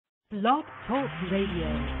Blog Talk Radio.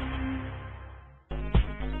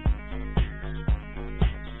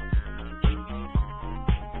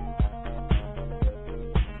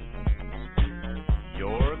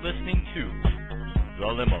 You're listening to The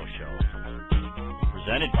Limo Show,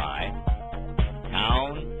 presented by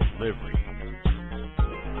Towne, Livery.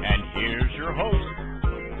 And here's your host,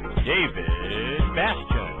 David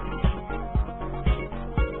Bastian.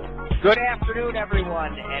 Good afternoon,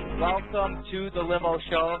 everyone, and welcome to The Limo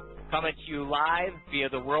Show, coming to you live via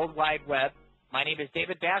the World Wide Web. My name is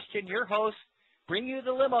David Bastian, your host, bringing you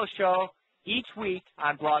The Limo Show each week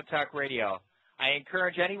on Blog Talk Radio. I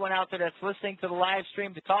encourage anyone out there that's listening to the live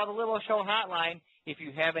stream to call the Limo Show hotline if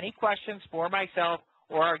you have any questions for myself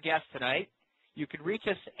or our guest tonight. You can reach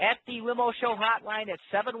us at the Limo Show hotline at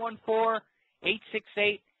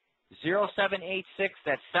 714-868-0786.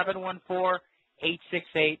 That's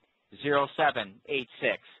 714-868-0786.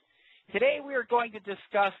 Today we are going to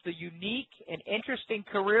discuss the unique and interesting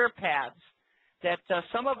career paths that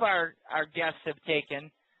some of our guests have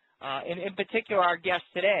taken, in particular our guest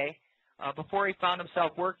today, before he found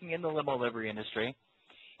himself working in the limo livery industry.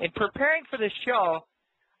 In preparing for this show,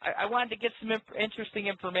 I wanted to get some interesting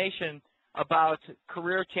information about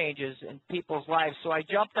career changes in people's lives, so I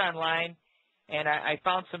jumped online and I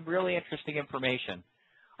found some really interesting information.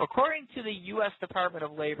 According to the U.S. Department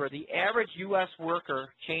of Labor, the average U.S.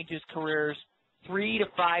 worker changes careers 3 to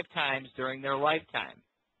 5 times during their lifetime.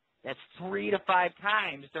 That's 3 to 5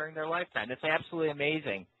 times during their lifetime. That's absolutely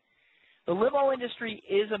amazing. The limo industry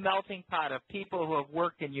is a melting pot of people who have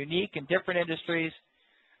worked in unique and different industries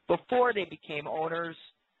before they became owners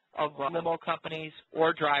of limo companies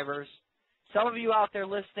or drivers. Some of you out there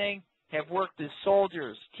listening have worked as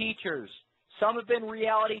soldiers, teachers. Some have been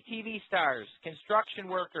reality TV stars, construction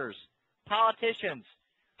workers, politicians.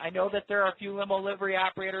 I know that there are a few limo livery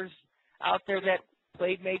operators out there that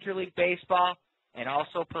played Major League Baseball and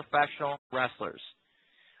also professional wrestlers.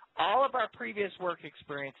 All of our previous work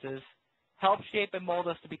experiences help shape and mold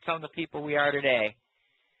us to become the people we are today.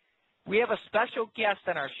 We have a special guest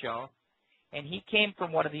on our show, and he came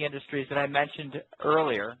from one of the industries that I mentioned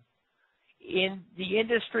earlier. In the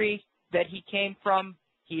industry that he came from,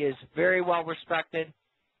 he is very well respected,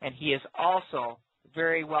 and he is also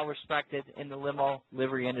very well respected in the limo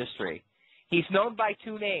livery industry. He's known by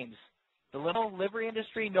 2 names. The limo livery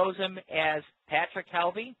industry knows him as Patrick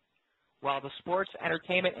Helvey, while the sports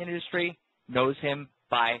entertainment industry knows him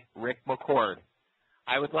by Ric MCcord.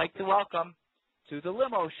 I would like to welcome to the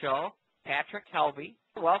Limo Show, Patrick Helvey.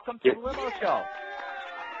 Welcome to the Limo Show.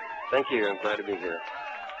 Thank you. I'm glad to be here.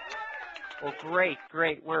 Well, great.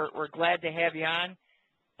 We're glad to have you on.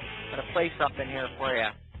 I'm going to play something here for you.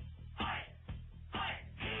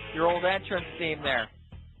 Your old entrance theme there.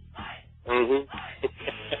 Mm-hmm.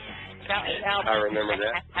 now, I remember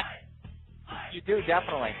that. You do,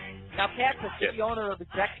 definitely. Now, Patrick is the owner of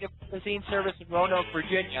Executive Limousine Service in Roanoke,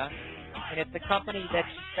 Virginia, and it's a company that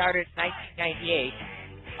you started in 1998.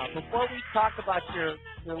 Before we talk about your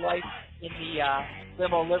life in the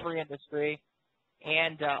limo livery industry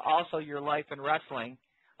and also your life in wrestling,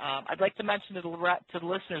 I'd like to mention to the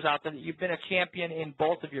listeners out there that you've been a champion in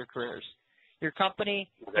both of your careers. Your company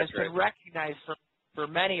has been recognized for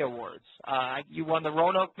many awards. You won the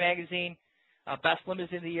Roanoke Magazine Best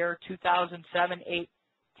Limousine of the Year 2007, 8,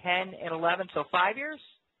 10, and 11. So 5 years?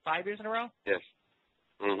 5 years in a row? Yes.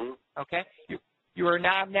 Mm-hmm. Okay. You were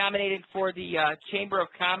nominated for the Chamber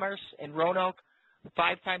of Commerce in Roanoke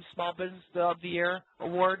 5-time Small Business of the Year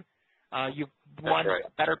award. You won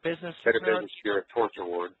Better Business Year Torch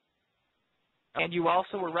Award. And you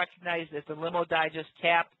also were recognized as the Limo Digest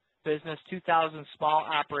TAP Business 2000 Small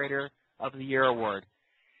Operator of the Year Award.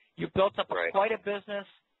 You built up quite a business,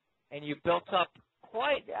 and you built up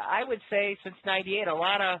quite, I would say, since 98, a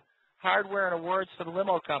lot of hardware and awards for the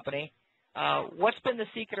limo company. What's been the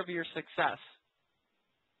secret of your success?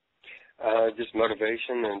 Just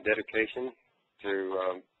motivation and dedication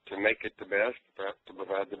to make it the best, to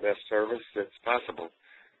provide the best service that's possible.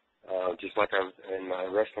 Just like in my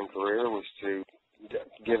wrestling career, was to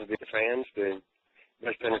give the fans the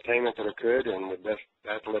best entertainment that I could and the best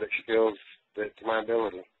athletic skills to my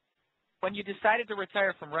ability. When you decided to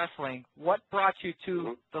retire from wrestling, what brought you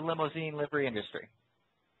to the limousine livery industry?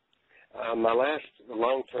 My last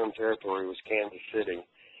long-term territory was Kansas City,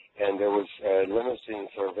 and there was a limousine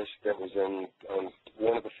service that was on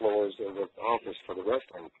one of the floors of the office for the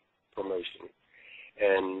wrestling promotion.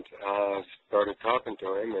 And I started talking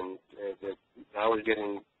to him, and I was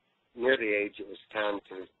getting near the age it was time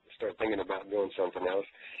to start thinking about doing something else.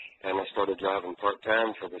 And I started driving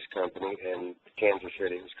part-time for this company in Kansas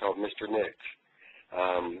City. It was called Mr. Nick's.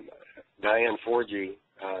 Diane Forgy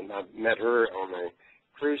I met her on a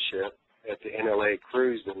cruise ship at the NLA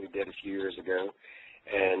cruise that we did a few years ago,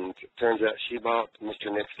 and it turns out she bought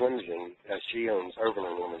Mr. Nick's limousine. She owns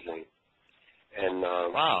Overland Limousine. And,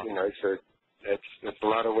 wow. you know, so it's a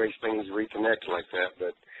lot of ways things reconnect like that,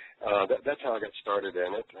 but that's how I got started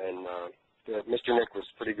in it. And Mr. Nick was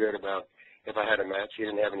pretty good about if I had a match, he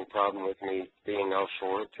didn't have any problem with me being off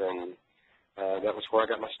for it, and that was where I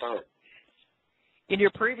got my start. In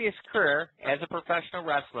your previous career as a professional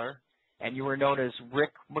wrestler, and you were known as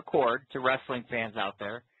Ric MCcord to wrestling fans out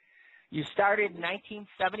there, you started in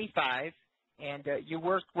 1975, and you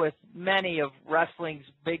worked with many of wrestling's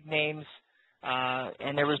big names,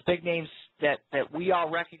 and there was big names that we all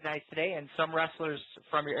recognize today, and some wrestlers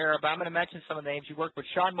from your era. But I'm going to mention some of the names. You worked with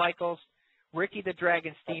Shawn Michaels, Ricky the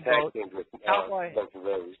Dragon Steamboat, with, Cowboy. both of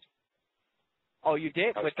those. Oh, you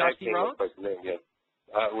did? With Dusty Rhodes? With both of them,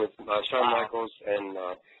 yeah. With Shawn Michaels and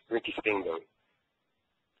Ricky Steamboat.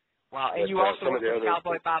 Wow, and you also worked with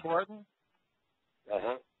Cowboy Bob Orton?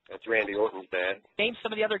 Uh-huh. That's Randy Orton's dad. Name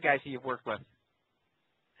some of the other guys that you've worked with.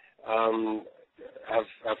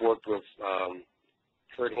 I've worked with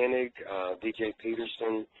Kurt Hennig, DJ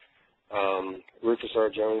Peterson, Rufus R.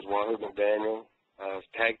 Jones, Wahoo McDaniel.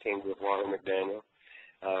 Tag teamed with Wahoo McDaniel.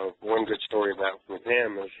 One good story with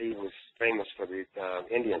him is he was famous for the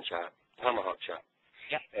Indian chop, tomahawk chop.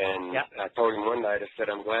 Yep. And yep. I told him one night, I said,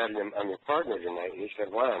 I'm glad I'm your partner tonight. And he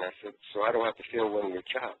said, why? And I said, so I don't have to feel one of your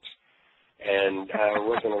chops. And I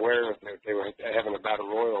wasn't aware that they were having a battle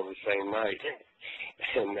royal the same night.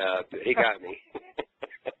 And he got me.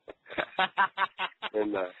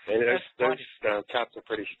 and those chops are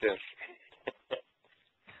pretty stiff.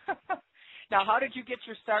 Now, how did you get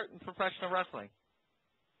your start in professional wrestling?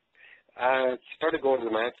 I started going to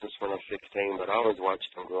the matches when I was 16, but I always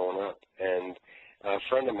watched them growing up. And a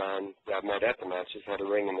friend of mine that I met at the matches had a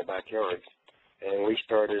ring in the backyard. And we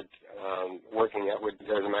started working out. We'd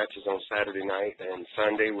go to the matches on Saturday night, and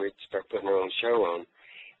Sunday we'd start putting our own show on.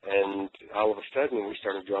 And all of a sudden we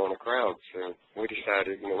started drawing a crowd. So we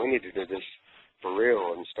decided, we need to do this for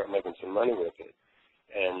real and start making some money with it.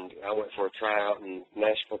 And I went for a tryout in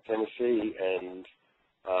Nashville, Tennessee, and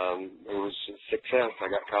it was a success. I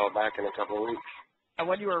got called back in a couple of weeks. And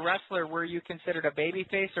when you were a wrestler, were you considered a baby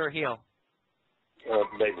face or a heel?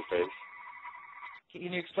 Baby face.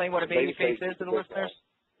 Can you explain what a baby face is to the listeners?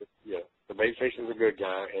 Yeah, the baby face is a good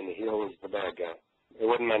guy, and the heel is the bad guy. It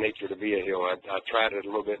wasn't my nature to be a heel. I tried it a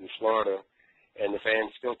little bit in Florida, and the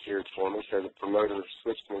fans still cheered for me, so the promoter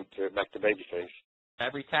switched me back to baby face.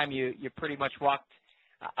 Every time you pretty much walked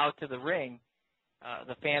out to the ring,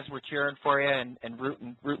 the fans were cheering for you and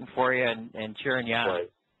rooting for you and cheering you on.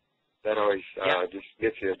 Right. That always just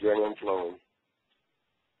gets the adrenaline flowing.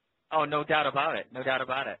 Oh, no doubt about it. No doubt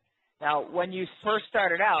about it. Now, when you first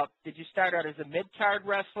started out, did you start out as a mid-card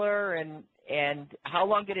wrestler, and how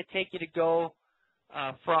long did it take you to go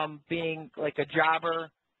from being like a jobber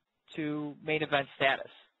to main event status?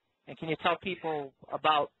 And can you tell people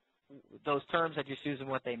about those terms that you use and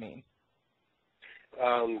what they mean?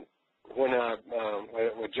 When a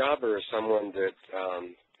jobber is someone that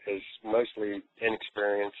is mostly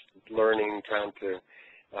inexperienced, learning, trying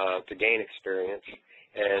to gain experience,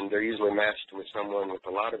 and they're usually matched with someone with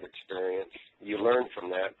a lot of experience. You learn from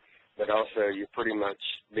that, but also you're pretty much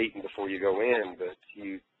beaten before you go in, but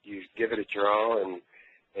you give it at your all, and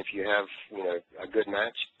if you have a good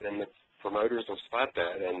match, then the promoters will spot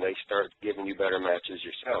that, and they start giving you better matches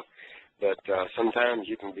yourself. But sometimes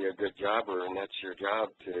you can be a good jobber, and that's your job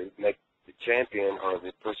to make the champion or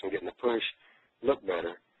the person getting the push look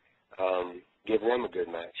better. Give them a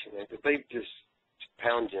good match. If they just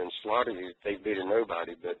pound you and slaughter you, they beat a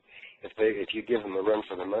nobody. But if you give them a run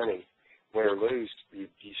for the money, win or lose, you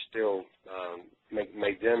still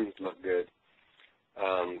make them look good.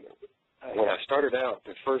 When I started out, about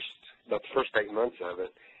the first 8 months of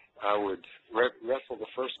it, I would wrestle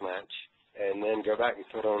the first match, and then go back and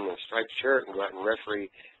put on the striped shirt and go out and referee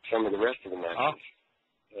some of the rest of the matches.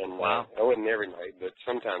 Oh. And wow. I wasn't every night, but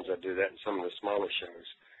sometimes I'd do that in some of the smaller shows.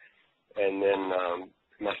 And then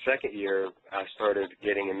my second year, I started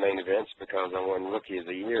getting in main events because I won Rookie of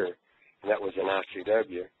the Year, and that was in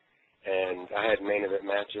ICW. And I had main event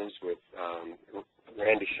matches with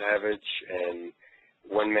Randy Savage and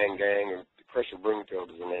One Man Gang, or Crusher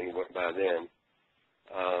Broomfield is the name he went by then.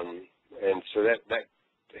 And so that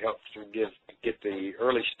helped to get the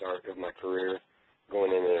early start of my career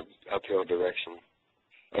going in an uphill direction.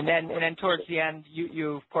 And then towards the end,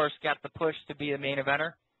 you of course got the push to be a main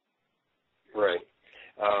eventer. Right.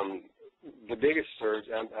 The biggest surge,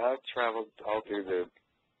 I traveled all through the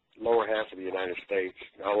lower half of the United States,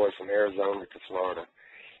 all the way from Arizona to Florida.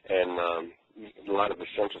 And a lot of the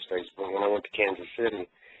central states. But when I went to Kansas City,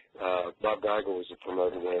 Bob Geigel was the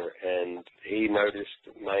promoter there, and he noticed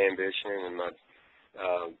my ambition and my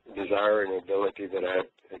desire and ability that I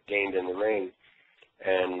had gained in the ring.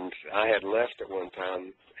 And I had left at one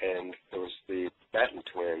time, and there was the Batten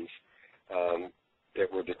twins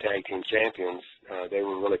that were the tag team champions. They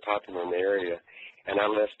were really popular in the area. And I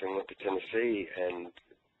left and went to Tennessee, and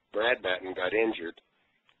Brad Batten got injured.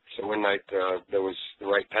 So one night there was the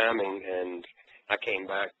right timing, and I came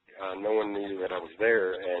back. No one knew that I was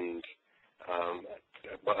there, and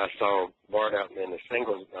I saw Bart out in a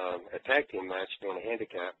singles, a tag team match doing a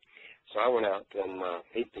handicap. So I went out, and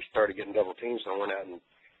he started getting double teamed, so I went out and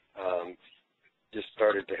just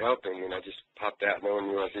started to help him, and I just popped out. No one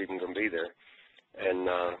knew I was even going to be there. And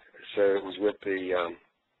so it was with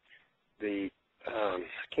I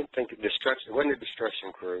can't think of Destruction. It wasn't a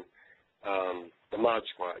Destruction Crew. The Mod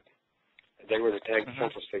Squad. They were the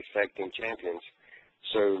Central States Tag Team Champions.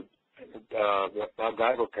 So Bob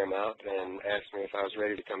Geigel came out and asked me if I was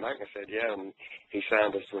ready to come back. I said, yeah, and he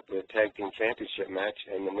signed us with the Tag Team Championship match,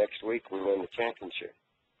 and the next week we won the championship.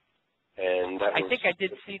 And that I think I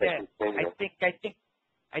did see that.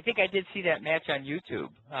 I think I did see that match on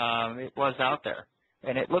YouTube. It was out there,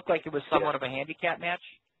 and it looked like it was somewhat of a handicap match.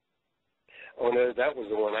 Oh no, that was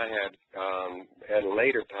the one I had at a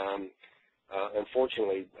later time.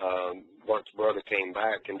 Unfortunately, Bart's brother came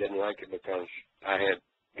back and didn't like it because I had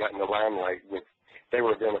gotten the limelight with. They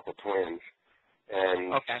were identical twins,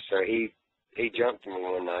 and so he jumped me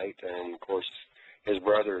one night, and of course his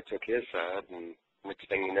brother took his side, and next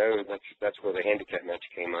thing you know, that's where the handicap match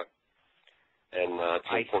came up, and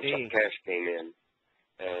Cash came in,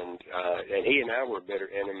 and he and I were bitter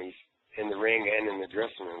enemies in the ring and in the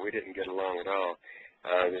dressing room. We didn't get along at all.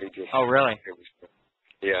 He just, really?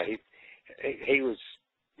 Yeah, he was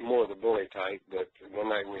more the bully type, but one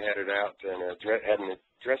night we had it out and had in the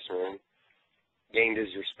dressing room, gained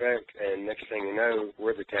his respect, and next thing you know,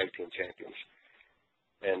 we're the tag team champions.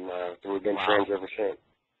 And we've been friends ever since.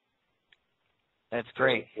 That's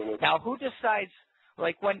great. Now, who decides,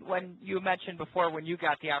 like when you mentioned before when you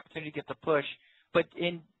got the opportunity to get the push, but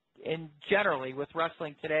in generally with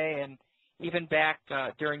wrestling today and even back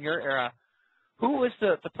during your era, who is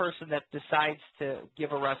the person that decides to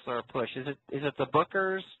give a wrestler a push? Is it the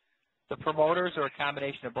bookers, the promoters, or a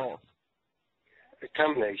combination of both? A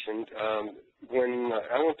combination. When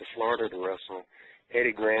I went to Florida to wrestle,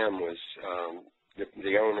 Eddie Graham was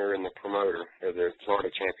the owner and the promoter of the Florida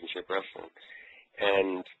Championship Wrestling,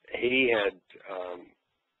 and he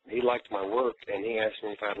liked my work, and he asked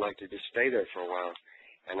me if I'd like to just stay there for a while.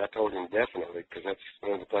 And I told him definitely, because that's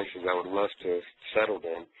one of the places I would love to have settled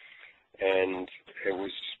in. And it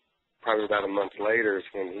was probably about a month later is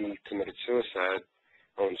when he committed suicide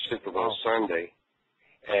on Super Bowl Sunday.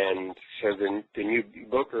 And so the new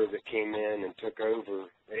booker that came in and took over,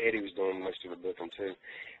 Eddie was doing most of the booking too.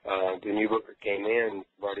 The new booker came in,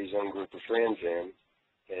 brought his own group of friends in,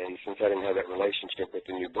 and since I didn't have that relationship with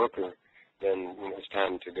the new booker, then it was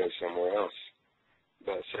time to go somewhere else.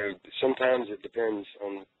 But so sometimes it depends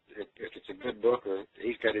on if it's a good booker,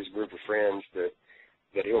 he's got his group of friends that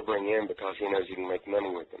he'll bring in because he knows he can make money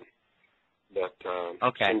with them. But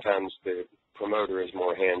sometimes the promoter is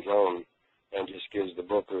more hands-on and just gives the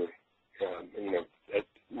booker,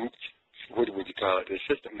 what would you call it,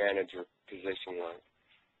 assistant manager position like.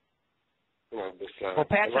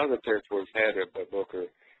 But a lot of the territories had a booker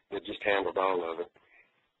that just handled all of it.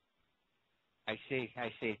 I see.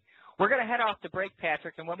 We're going to head off to break,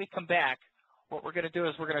 Patrick, and when we come back, what we're going to do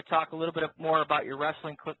is we're going to talk a little bit more about your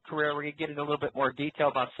wrestling career. We're going to get into a little bit more detail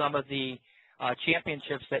about some of the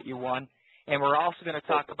championships that you won, and we're also going to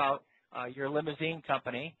talk about your limousine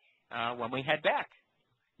company when we head back.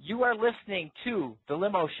 You are listening to The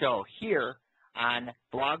Limo Show here on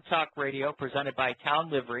Blog Talk Radio, presented by Towne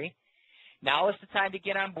Livery. Now is the time to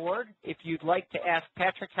get on board. If you'd like to ask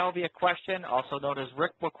Patrick Helvey a question, also known as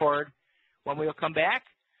Ric MCcord, when we will come back,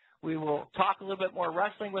 we will talk a little bit more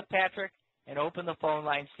wrestling with Patrick and open the phone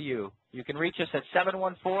lines to you. You can reach us at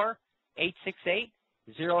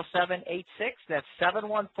 714-868-0786. That's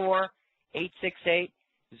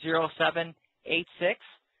 714-868-0786.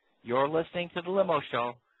 You're listening to The Limo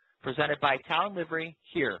Show, presented by Towne Livery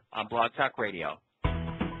here on Blog Talk Radio.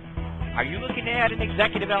 Are you looking to add an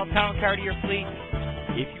executive L-Town car to your fleet?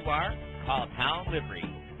 If you are, call Towne Livery.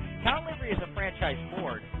 Towne Livery is a franchise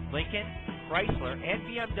Ford, Lincoln, Chrysler, and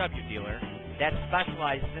BMW dealer that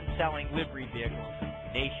specializes in selling livery vehicles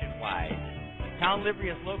nationwide. Towne Livery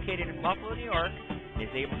is located in Buffalo, New York, and is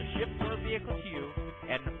able to ship your vehicle to you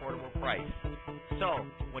at an affordable price. So,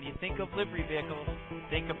 when you think of livery vehicles,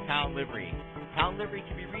 think of Towne Livery. Towne Livery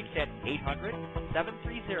can be reached at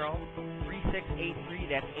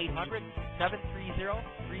 800-730-3683. That's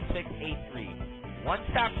 800-730-3683.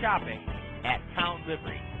 One-stop shopping at Towne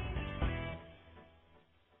Livery.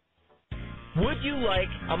 Would you like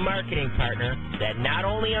a marketing partner that not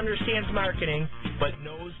only understands marketing, but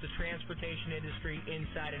knows the transportation industry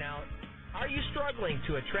inside and out? Are you struggling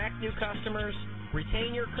to attract new customers,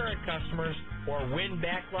 retain your current customers, or win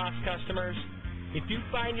back lost customers? If you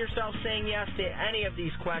find yourself saying yes to any of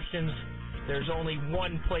these questions, there's only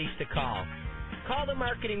one place to call. Call the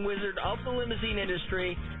marketing wizard of the limousine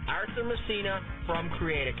industry, Arthur Messina from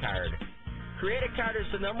CreateACard. CreateACard is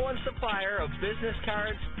the #1 supplier of business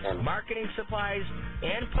cards, marketing supplies,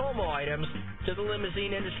 and promo items to the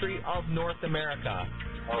limousine industry of North America.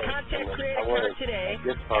 Contact CreateACard today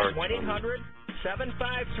at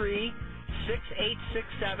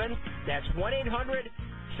 1-800-753-6867. That's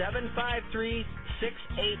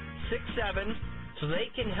 1-800-753-6867, so they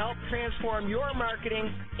can help transform your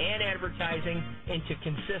marketing and advertising into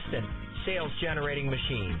consistent sales-generating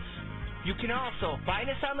machines. You can also find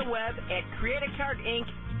us on the web at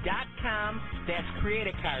CreateACardInc.com. That's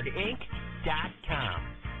CreateACardInc.com.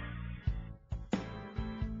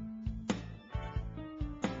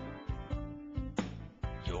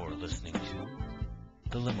 You're listening to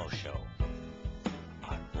The Limo Show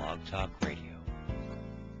on Blog Talk Radio.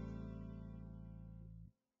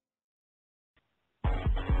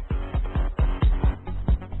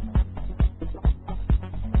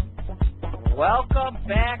 Welcome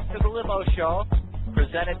back to the Limo Show,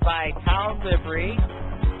 presented by Towne Livery,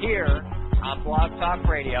 here on Blog Talk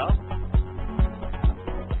Radio.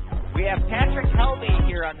 We have Patrick Helvey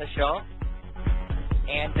here on the show,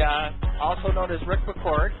 and also known as Ric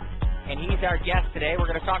MCcord, and he's our guest today. We're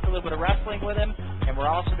going to talk a little bit of wrestling with him, and we're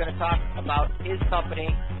also going to talk about his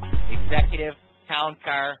company, Executive Town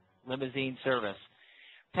Car Limousine Service.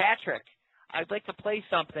 Patrick, I'd like to play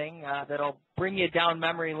something that'll bring you down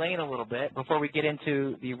memory lane a little bit before we get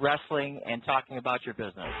into the wrestling and talking about your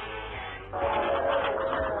business.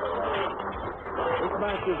 This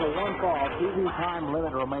match is a one-fall, TV time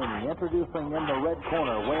limit remaining. Introducing in the red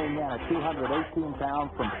corner, weighing in at 218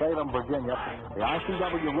 pounds from Salem, Virginia, the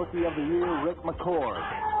ICW Rookie of the Year, Ric MCcord.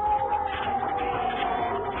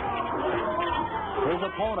 His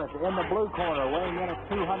opponent in the blue corner, weighing in at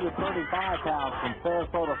 235 pounds from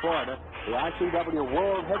Sarasota, Florida, the ICW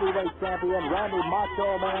World Heavyweight Champion, Randy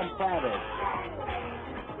Macho Man Savage.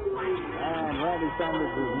 And Randy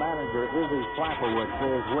Savage's manager, Izzy Flapperwitz,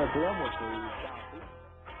 is with him.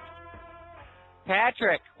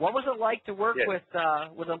 Patrick, what was it like to work with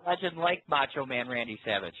a legend like Macho Man Randy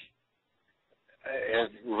Savage?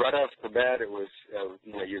 Right off the bat, it was,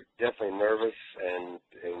 you're definitely nervous, and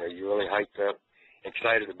you're really hyped up,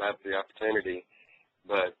 excited about the opportunity.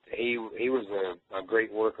 But he was a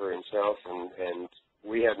great worker himself, and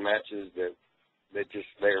we had matches that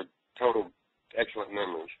they're total excellent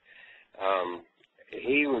memories.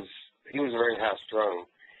 He was very high strung,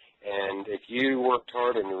 and if you worked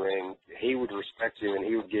hard in the ring, he would respect you and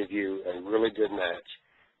he would give you a really good match.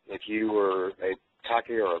 If you were a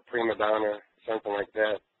cocky or a prima donna, something like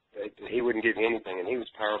that, he wouldn't give you anything, and he was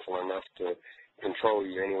powerful enough to control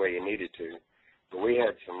you any way you needed to. But we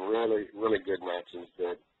had some really, really good matches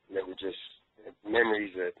that were just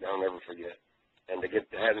memories that I'll never forget. And to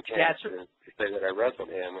have a chance to say that I wrestled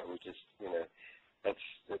him, it was just,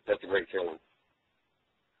 that's a great feeling.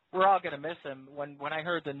 We're all going to miss him. When I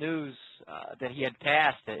heard the news that he had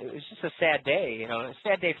passed, it was just a sad day, a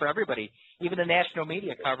sad day for everybody. Even the national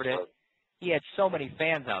media covered it. He had so many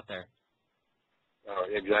fans out there. Oh,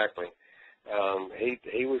 exactly.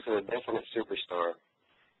 He was a definite superstar,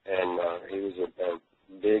 and he was a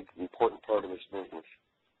big, important part of this business.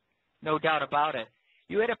 No doubt about it.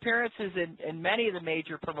 You had appearances in many of the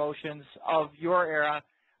major promotions of your era.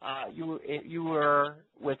 You were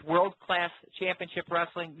with World Class Championship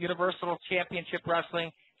Wrestling, Universal Championship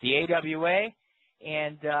Wrestling, the AWA,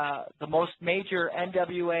 and the most major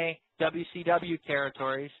NWA, WCW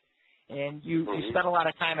territories. And you spent a lot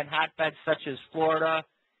of time in hotbeds such as Florida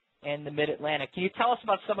and the Mid-Atlantic. Can you tell us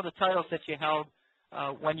about some of the titles that you held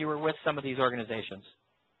when you were with some of these organizations?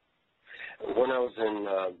 When I was in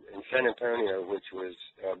San Antonio, which was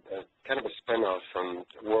kind of a spinoff from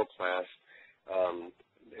World Class,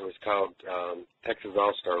 it was called Texas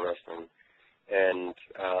All-Star Wrestling, and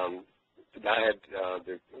I had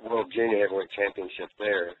the World Junior Heavyweight Championship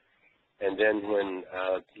there. And then when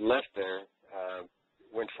I left there,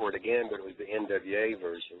 went for it again, but it was the NWA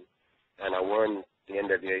version, and I won the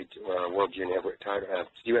NWA World Junior Heavyweight title,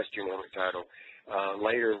 U.S. Junior Heavyweight title.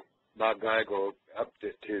 Later, Bob Geigel up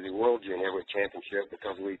to the World Junior Heavyweight Championship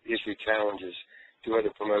because we issued challenges to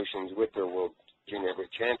other promotions with their World Junior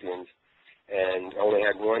Heavyweight Champions, and only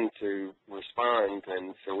had one to respond,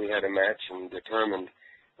 and so we had a match and determined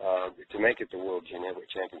to make it the World Junior Heavyweight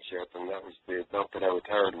Championship, and that was the belt that I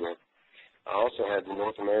retired with. I also had the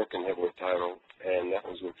North American Heavyweight title, and that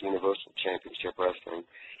was with Universal Championship Wrestling.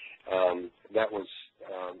 That was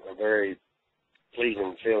a very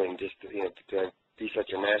pleasing feeling, just to be such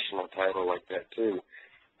a national title like that too.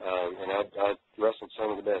 And I wrestled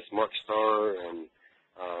some of the best. Mark Starr and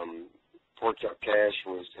Pork Chop Cash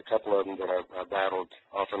was a couple of them that I battled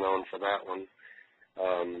off and on for that one.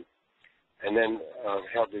 And then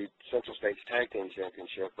held the Central States Tag Team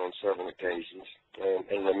Championship on several occasions,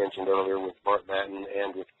 as I mentioned earlier, with Bart Batten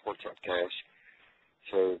and with Pork Chop Cash.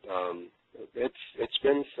 So it's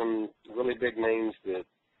been some really big names that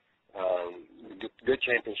good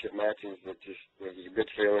championship matches that just was a good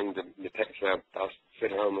feeling. I'll sit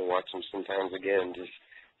at home and watch them sometimes again,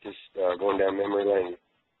 just going down memory lane.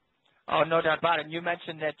 Oh, no doubt about it. And you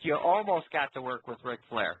mentioned that you almost got to work with Ric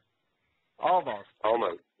Flair. Almost.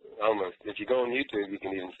 If you go on YouTube, you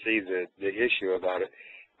can even see the issue about it.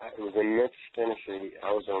 It was in Memphis, Tennessee.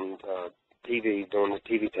 I was on TV doing the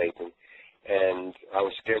TV taping, and I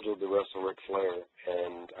was scheduled to wrestle Ric Flair,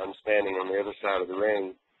 and I'm standing on the other side of the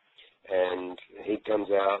ring, and he comes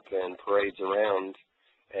out and parades around,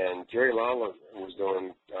 and Jerry Lawler was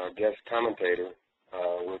doing guest commentator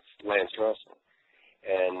with Lance Russell,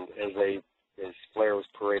 and as Flair was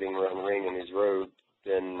parading around the ring in his robe,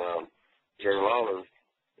 then Jerry Lawler,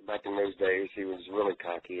 back in those days, he was really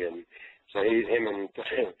cocky, and so him and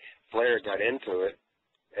Flair got into it,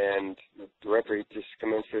 and the referee just come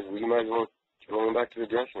in and says, well, you might as well go back to the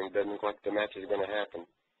dressing room. It doesn't look like the match is going to happen.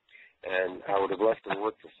 And I would have left to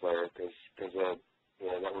work for Flair because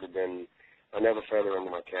that would have been another feather under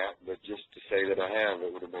my cap, but just to say that I have, it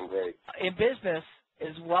would have been great. In business,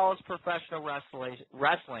 as well as professional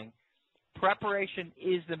wrestling, preparation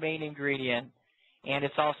is the main ingredient, and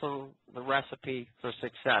it's also the recipe for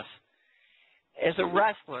success. As a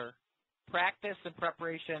wrestler, practice and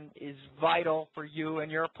preparation is vital for you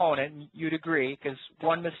and your opponent, and you'd agree, because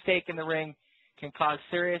one mistake in the ring can cause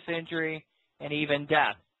serious injury and even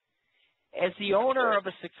death. As the owner of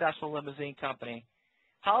a successful limousine company,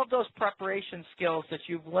 how have those preparation skills that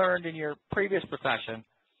you've learned in your previous profession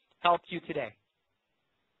helped you today?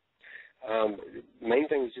 Main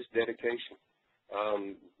thing is just dedication.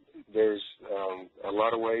 There's a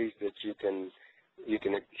lot of ways that you can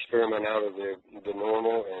experiment out of the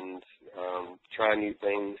normal and try new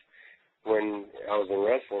things. When I was in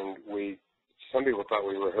wrestling, some people thought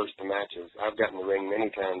we rehearsed the matches. I've gotten in the ring many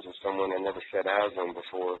times with someone I never set eyes on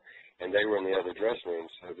before, and they were in the other dressing room,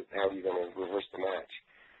 so how are you going to rehearse the match?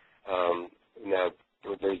 Now,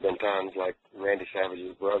 there's been times like Randy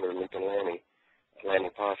Savage's brother, Lincoln Lanny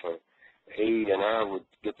Paffa. He and I would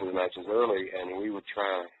get to the matches early, and we would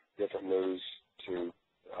try different moves to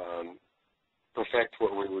perfect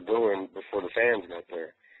what we were doing before the fans got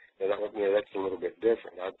there. Now, that's a little bit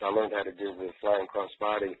different. I learned how to do the flying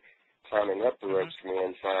crossbody, climbing up the ropes from the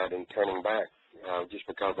inside and turning back, just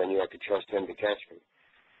because I knew I could trust him to catch me.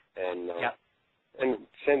 And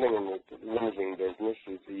same thing in the limousine business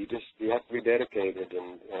is you have to be dedicated.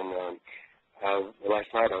 And last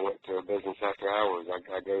night I went to a business after hours.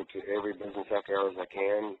 I go to every business after hours I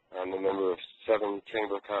can. I'm a member of 7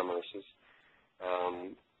 Chamber of Commerces.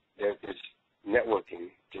 It's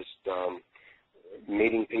networking, just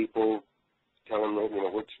meeting people, telling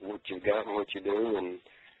them what you've got and what you do, and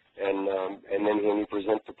then when you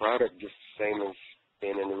present the product, just the same as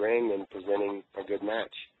being in the ring and presenting a good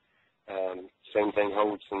match. Same thing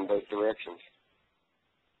holds in both directions.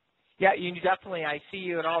 Yeah, you definitely. I see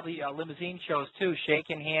you at all the limousine shows too,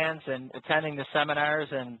 shaking hands and attending the seminars,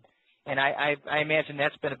 and I imagine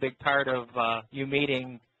that's been a big part of you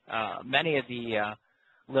meeting many of the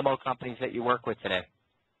limo companies that you work with today.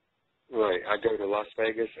 Right. I go to Las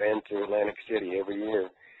Vegas and to Atlantic City every year.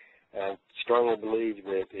 I strongly believe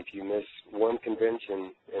that if you miss one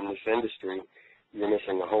convention in this industry, you're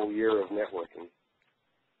missing a whole year of networking.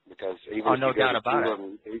 Because even if you go to 2 of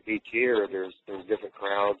them each year, there's different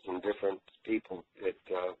crowds and different people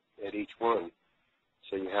at each one.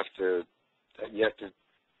 So you have to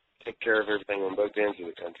take care of everything on both ends of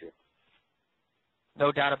the country.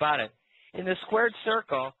 No doubt about it. In the squared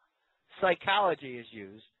circle, psychology is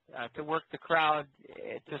used to work the crowd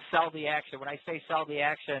to sell the action. When I say sell the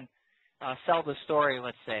action, sell the story,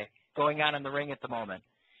 let's say, going on in the ring at the moment.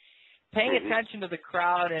 Paying attention to the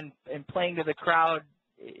crowd and playing to the crowd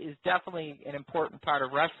is definitely an important part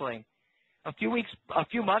of wrestling. a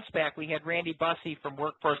few months back, we had Randy Bussey from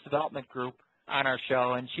Workforce Development Group on our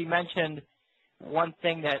show, and she mentioned one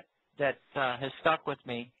thing that has stuck with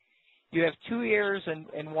me. You have 2 ears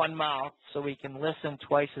and 1 mouth, so we can listen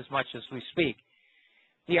twice as much as we speak.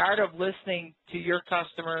 The art of listening to your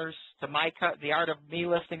customers, the art of me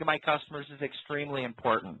listening to my customers is extremely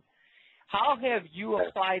important. How have you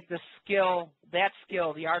applied the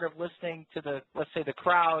the art of listening to let's say the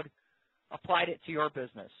crowd, applied it to your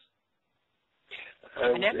business?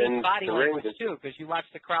 And that means body language too, because you watch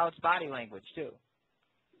the crowd's body language too.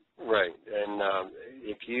 Right, and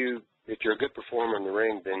if you're a good performer in the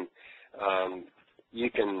ring, then you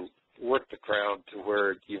can work the crowd to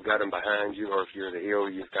where you've got them behind you, or if you're the heel,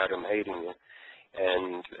 you've got them hating you.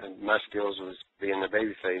 And my skills was being the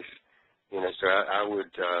baby face, so I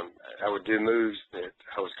would do moves that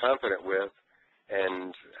I was confident with,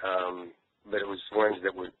 and but it was ones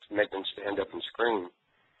that would make them stand up and scream.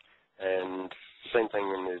 And same thing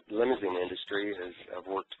in the limousine industry, is I've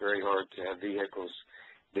worked very hard to have vehicles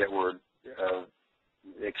that were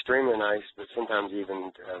extremely nice, but sometimes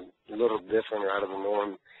even a little different or out of the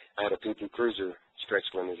norm. I had a PT Cruiser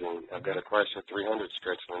stretch limousine. I've got a Chrysler 300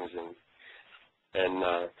 stretch limousine, and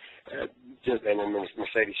a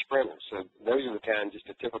Mercedes Sprinter. So those are the kind just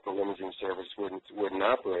a typical limousine service wouldn't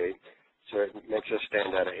operate. So it makes us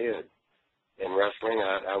stand out ahead. In wrestling,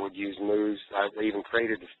 I would use moves. I even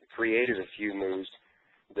created a few moves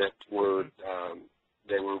that were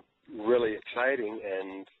they were really exciting,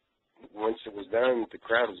 and once it was done, the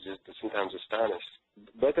crowd was just sometimes astonished.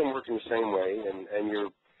 Both of them work in the same way, and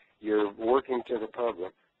you're working to the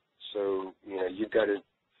public, so you've got to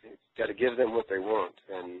give them what they want,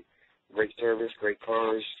 and great service, great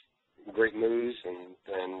cars, great moves,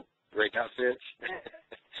 and great outfits.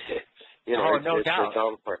 No doubt. It's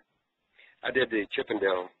all part. I did the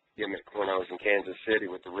Chippendale gimmick when I was in Kansas City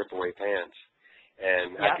with the rip-away pants.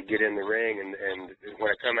 And I could get in the ring, and when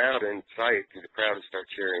I come out in sight, the crowd would start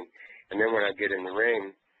cheering. And then when I get in the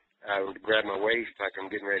ring, I would grab my waist like I'm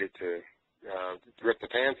getting ready to rip the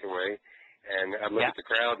pants away, and I'd look at the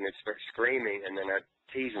crowd, and they'd start screaming, and then I'd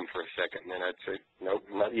tease them for a second, and then I'd say, nope,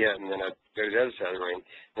 not yet, and then I'd go to the other side of the ring.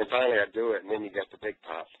 And then finally I'd do it, and then you got the big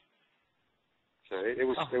pop. So it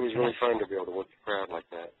was really fun to be able to work the crowd like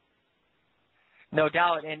that. No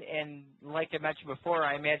doubt, and like I mentioned before,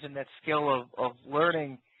 I imagine that skill of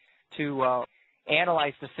learning to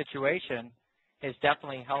analyze the situation has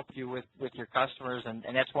definitely helped you with your customers, and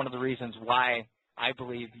that's one of the reasons why I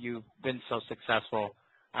believe you've been so successful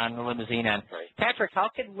on the limousine end. Right. Patrick, how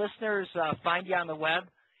can listeners find you on the web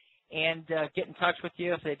and get in touch with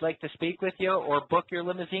you if they'd like to speak with you or book your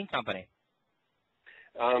limousine company?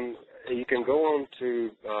 You can go on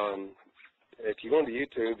to if you go onto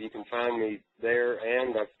YouTube, you can find me there,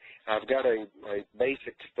 and I've got a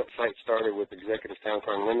basic site started with Executive Town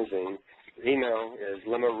Car and Limousine. Email is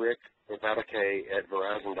limoric without a K at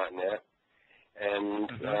verizon.net, and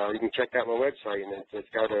you can check out my website, and it's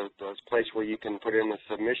got a place where you can put in a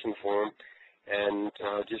submission form, and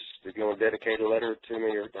just if you want to dedicate a letter to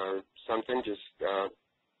me or something, just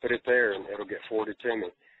put it there, and it'll get forwarded to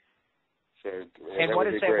me. So, and what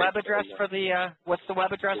is the web address for what's the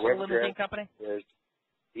web address for the limousine company? Is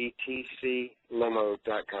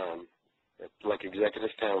etclimo.com. It's like Executive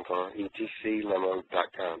Town Car,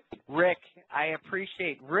 etclimo.com. Rick,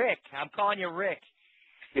 I'm calling you Rick.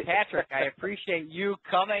 Patrick, I appreciate you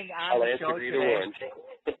coming on the show today.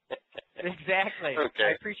 Exactly. Okay.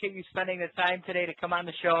 I appreciate you spending the time today to come on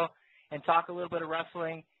the show and talk a little bit of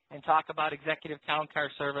wrestling and talk about Executive Town Car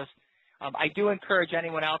Service. I do encourage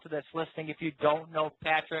anyone out there that's listening, if you don't know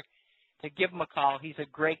Patrick, to give him a call. He's a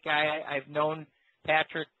great guy. I've known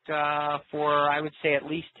Patrick for, I would say, at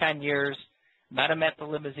least 10 years. Met him at the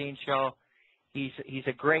Limousine Show. He's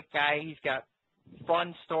a great guy. He's got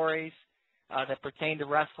fun stories that pertain to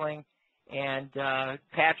wrestling. And,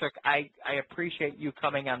 Patrick, I appreciate you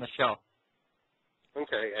coming on the show.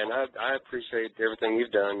 Okay, and I appreciate everything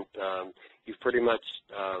you've done. You've pretty much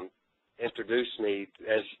introduced me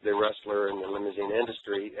as the wrestler in the limousine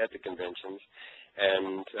industry at the conventions,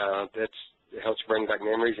 and it helps bring back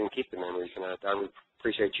memories and keep the memories, and I would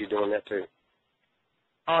appreciate you doing that too.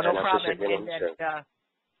 Oh, no problem.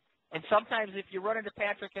 And sometimes if you run into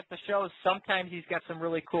Patrick at the shows, sometimes he's got some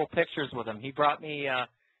really cool pictures with him. He brought me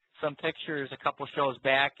some pictures a couple shows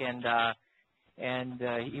back, and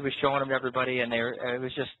he was showing them to everybody, and it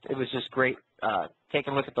was just great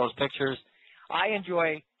taking a look at those pictures. I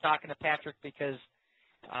enjoy talking to Patrick because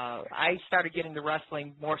I started getting to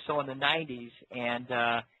wrestling more so in the 90s, and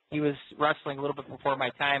he was wrestling a little bit before my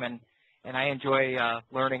time, and I enjoy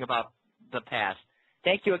learning about the past.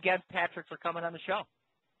 Thank you again, Patrick, for coming on the show.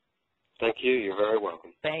 Thank you. You're very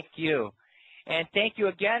welcome. Thank you. And thank you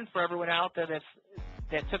again for everyone out there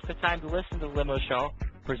that took the time to listen to the Limo Show,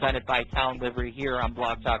 presented by Towne Livery here on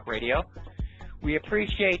Blog Talk Radio. We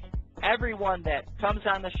appreciate everyone that comes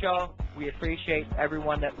on the show. We appreciate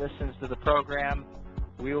everyone that listens to the program.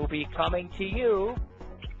 We will be coming to you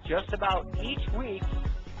just about each week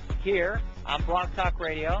here on Blog Talk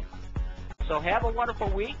Radio. So have a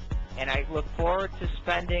wonderful week, and I look forward to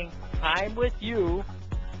spending time with you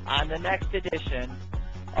on the next edition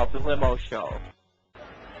of the Limo Show.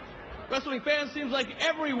 Wrestling fans, seems like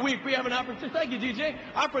every week we have an opportunity, thank you DJ,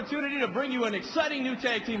 opportunity to bring you an exciting new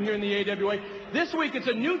tag team here in the AWA. This week it's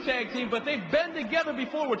a new tag team, but they've been together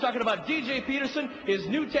before. We're talking about DJ Peterson, his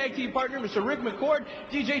new tag team partner, Mr. Ric MCcord.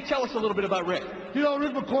 DJ, tell us a little bit about Ric. You know,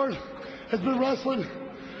 Ric MCcord has been wrestling,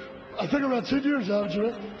 I think, around 10 years, haven't you,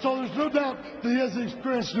 Ric? So there's no doubt that he has the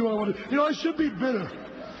experience to do what I want to do. You know, I should be bitter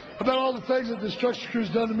about all the things that the Destruction Crew's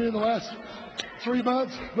done to me in the last 3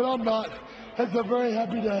 months, but I'm not. It's a very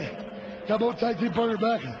happy day. Got both tag team partner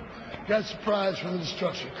back and got a surprise for the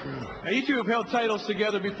Destruction Crew. Now, you two have held titles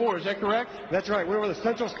together before, is that correct? That's right. We were the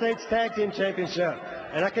Central States Tag Team Championship.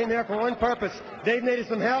 And I came there for one purpose. Dave needed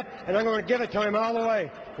some help, and I'm going to give it to him all the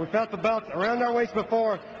way. We felt the belt around our waist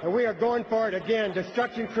before, and we are going for it again.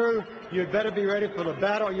 Destruction Crew, you'd better be ready for the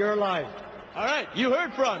battle of your life. All right, you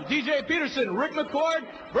heard from DJ Peterson, Ric MCcord,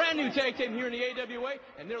 brand new tag team here in the AWA,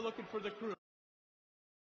 and they're looking for the crew.